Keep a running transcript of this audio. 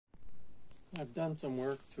I've done some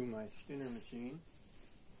work to my Skinner machine,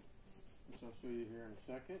 which I'll show you here in a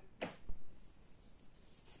second.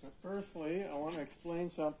 But firstly, I want to explain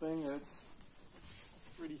something that's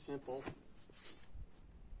pretty simple.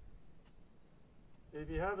 If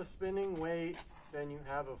you have a spinning weight, then you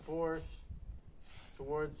have a force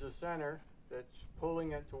towards the center that's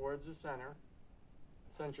pulling it towards the center,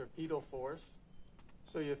 centripetal force.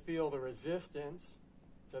 So you feel the resistance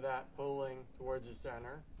to that pulling towards the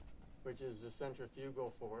center, which is the centrifugal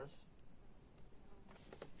force.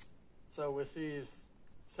 So with these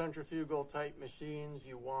centrifugal type machines,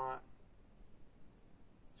 you want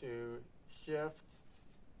to shift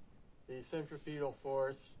the centripetal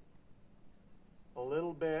force a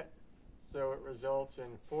little bit so it results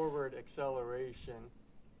in forward acceleration,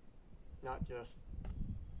 not just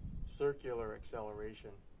circular acceleration,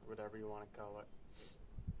 whatever you want to call it.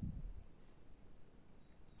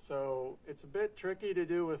 So it's a bit tricky to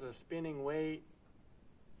do with a spinning weight.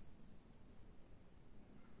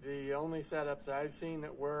 The only setups I've seen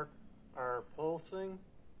that work are pulsing.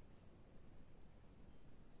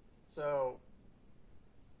 So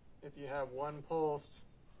if you have one pulse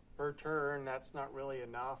per turn, that's not really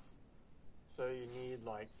enough. So you need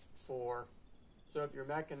like 4. So if your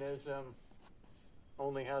mechanism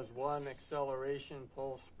only has one acceleration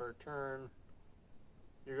pulse per turn,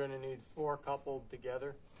 you're going to need 4 coupled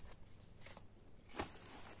together.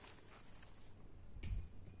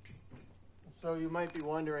 So you might be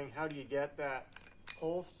wondering, how do you get that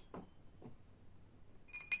pulse?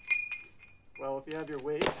 Well, if you have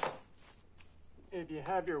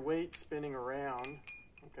your weight spinning around,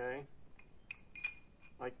 okay,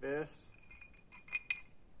 like this,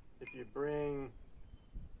 if you bring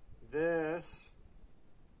this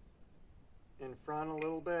in front a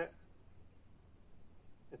little bit,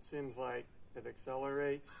 it seems like it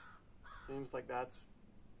accelerates. Seems like that's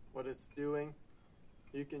what it's doing.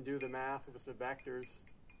 You can do the math with the vectors.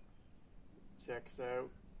 Checks out.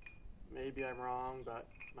 Maybe I'm wrong, but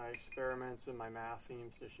my experiments and my math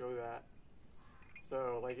seems to show that.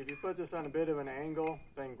 So, like, if you put this on a bit of an angle,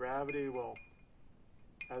 then gravity will,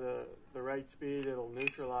 at the right speed, it'll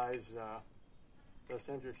neutralize the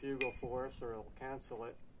centrifugal force, or it'll cancel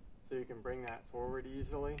it, so you can bring that forward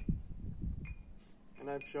easily. And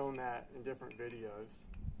I've shown that in different videos.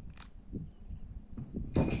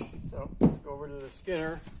 So let's go over to the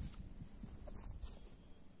Skinner.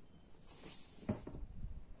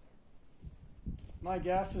 My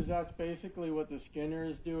guess is that's basically what the Skinner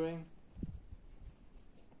is doing.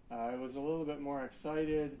 I was a little bit more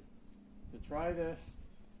excited to try this.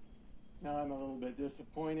 Now I'm a little bit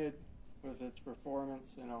disappointed with its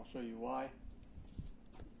performance, and I'll show you why.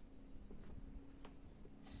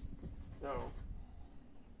 So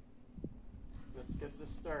let's get this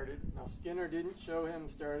started. Now Skinner didn't show him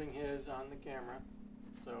starting his on the camera,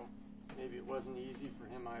 so maybe it wasn't easy for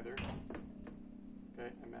him either.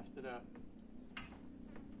 Okay, I messed it up.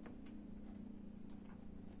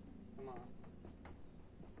 Come on.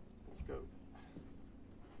 Let's go.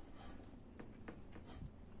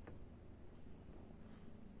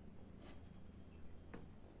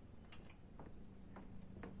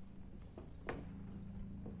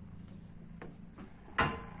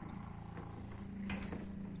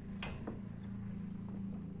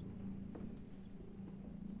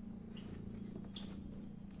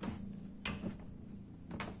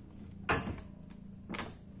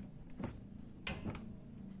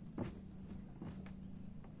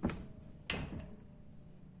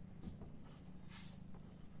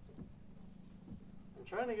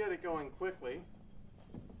 I'm trying to get it going quickly,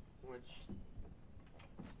 which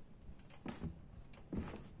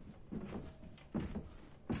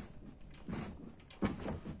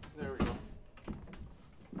there we go.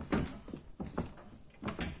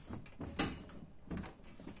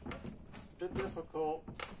 A bit difficult.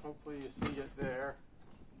 Hopefully you see it there.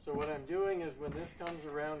 So what I'm doing is, when this comes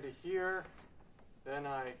around to here, then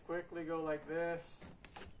I quickly go like this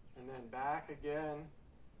and then back again.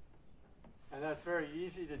 And that's very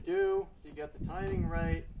easy to do. You get the timing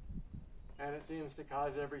right, and it seems to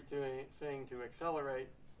cause everything to accelerate.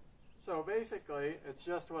 So basically, it's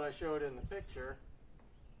just what I showed in the picture.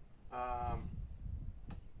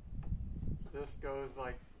 This goes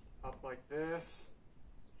like up like this,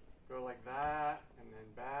 go like that, and then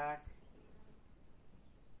back,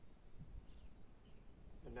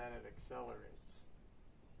 and then it accelerates.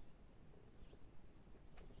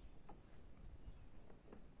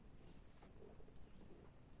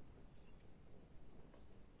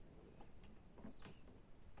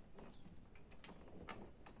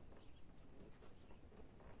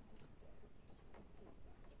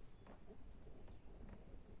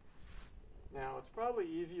 it's probably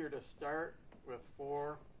easier to start with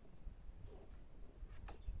 4.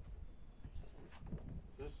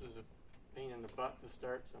 This is a pain in the butt to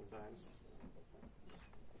start sometimes.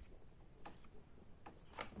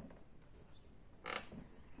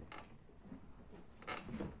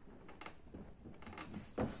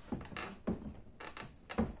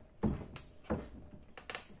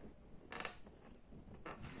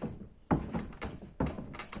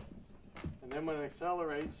 And then when it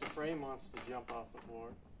accelerates, the frame wants to jump off the floor.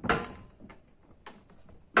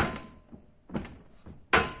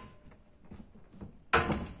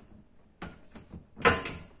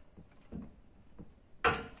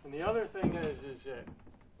 And the other thing is that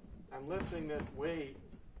I'm lifting this weight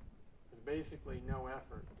with basically no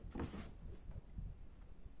effort.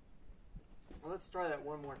 Well, let's try that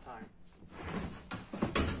one more time.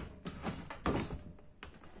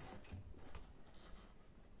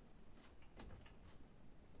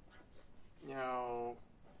 Now,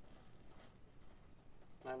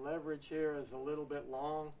 my leverage here is a little bit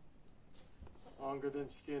longer than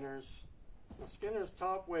Skinner's. Now, Skinner's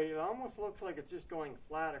top weight, it almost looks like it's just going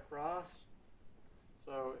flat across,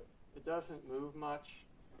 so it doesn't move much,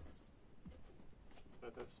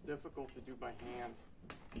 but that's difficult to do by hand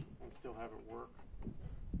and still have it work.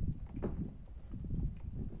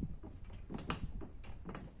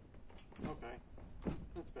 Okay,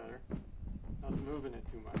 that's better. Not moving it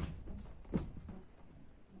too much.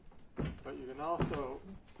 But you can also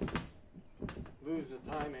lose the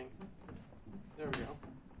timing. There we go.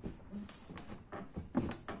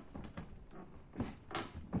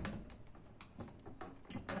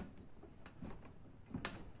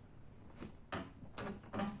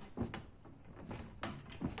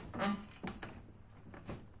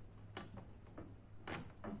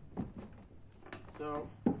 So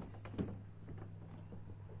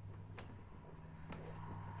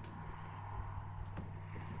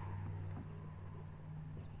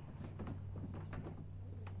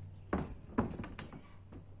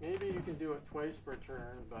maybe you can do it twice per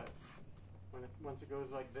turn, but once it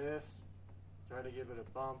goes like this, try to give it a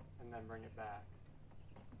bump and then bring it back.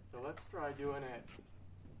 So let's try doing it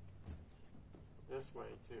this way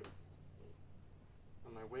too.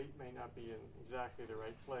 And my weight may not be in exactly the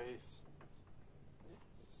right place,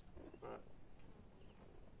 but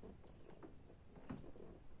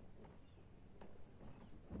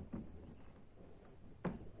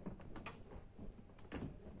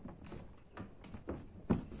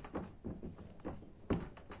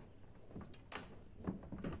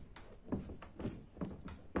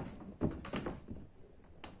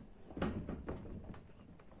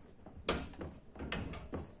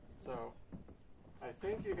so I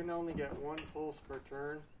think you can only get 1 pulse per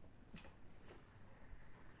turn.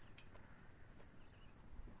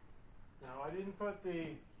 Now, I didn't put the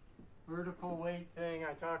vertical weight thing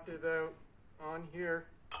I talked about on here,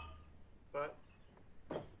 but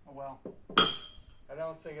oh well. I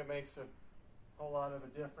don't think it makes a whole lot of a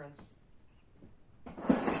difference.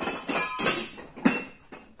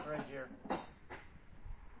 Right here.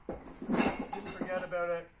 Didn't forget about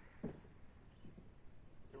it.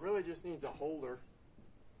 It really just needs a holder.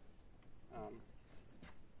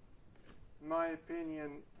 In my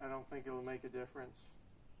opinion, I don't think it'll make a difference.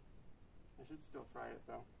 I should still try it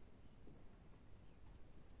though.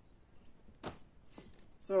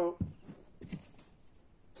 So,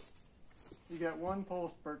 you get 1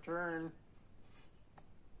 pulse per turn.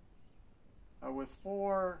 With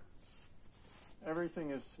 4, everything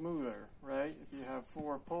is smoother, right? If you have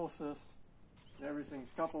 4 pulses,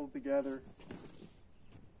 everything's coupled together.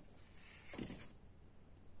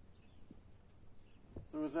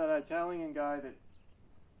 There was that Italian guy that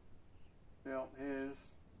built his,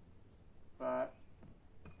 but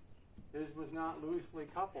his was not loosely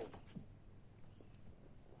coupled.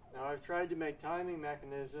 Now I've tried to make timing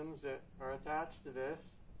mechanisms that are attached to this.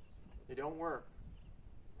 They don't work.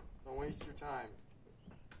 Don't waste your time.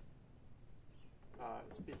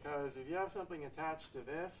 It's because if you have something attached to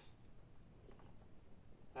this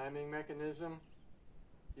timing mechanism,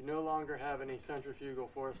 you no longer have any centrifugal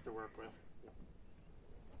force to work with.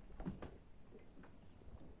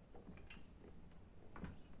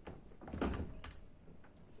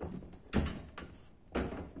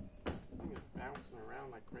 Bouncing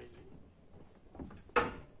around like crazy.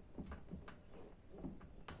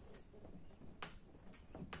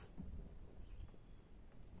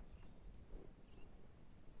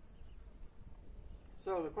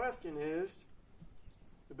 So the question is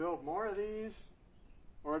to build more of these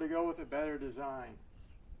or to go with a better design,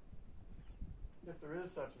 if there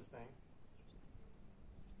is such a thing.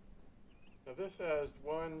 Now this has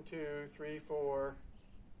 1, 2, 3, 4,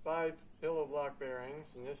 5 pillow block bearings,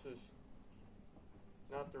 and this is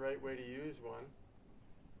not the right way to use one.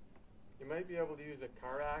 You might be able to use a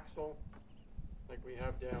car axle like we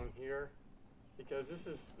have down here, because this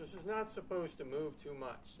is not supposed to move too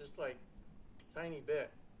much, just like a tiny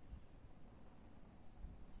bit.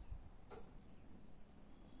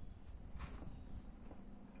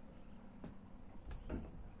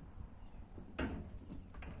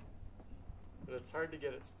 But it's hard to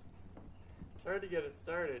get it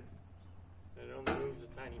started, and it only moves a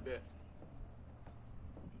tiny bit.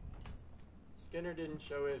 Skinner didn't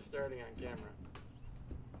show his starting on camera.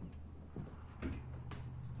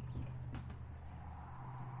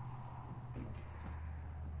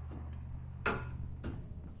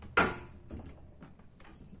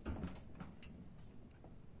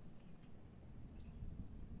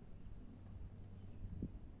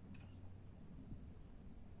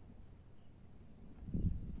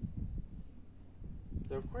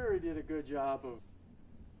 So Query did a good job of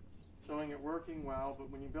showing it working well, but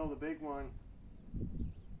when you build a big one,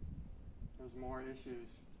 there's more issues.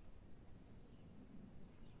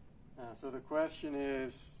 So the question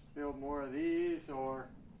is, build more of these or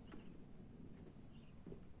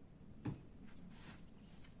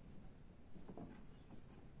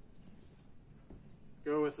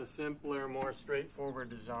go with a simpler, more straightforward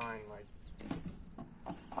design, like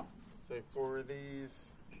say 4 of these.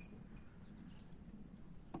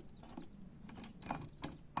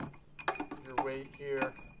 Your weight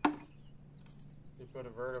here, you put a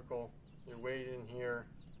vertical, your weight in here,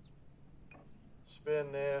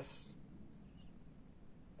 spin this,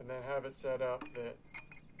 and then have it set up that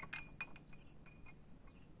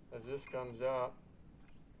as this comes up,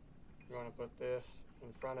 you want to put this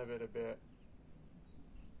in front of it a bit.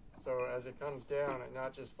 So as it comes down, it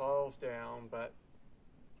not just falls down, but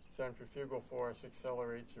centrifugal force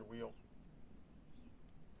accelerates your wheel.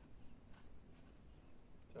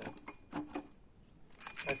 So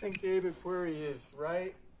I think David Query is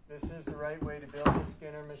right. This is the right way to build a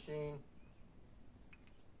Skinner machine.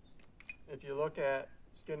 If you look at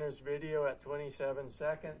Skinner's video at 27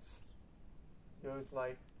 seconds, it goes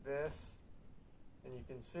like this, and you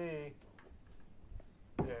can see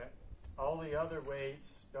that all the other weights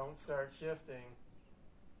don't start shifting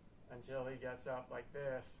until he gets up like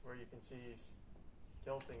this, where you can see he's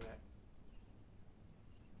tilting it.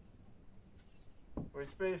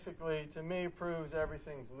 Which basically, to me, proves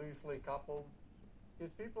everything's loosely coupled.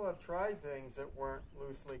 Because people have tried things that weren't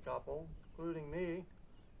loosely coupled, including me,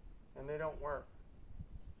 and they don't work.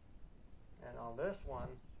 And on this one,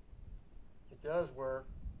 it does work,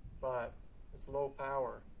 but it's low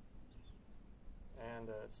power. And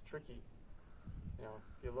it's tricky. You know,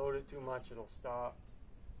 if you load it too much, it'll stop.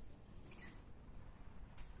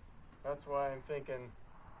 That's why I'm thinking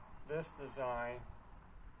this design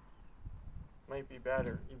might be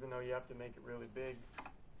better, even though you have to make it really big.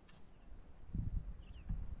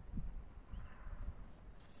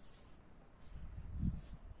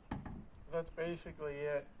 That's basically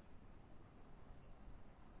it.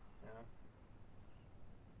 You know,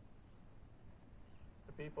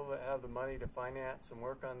 the people that have the money to finance and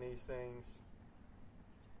work on these things,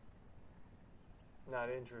 not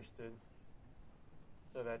interested.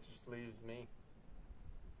 So that just leaves me.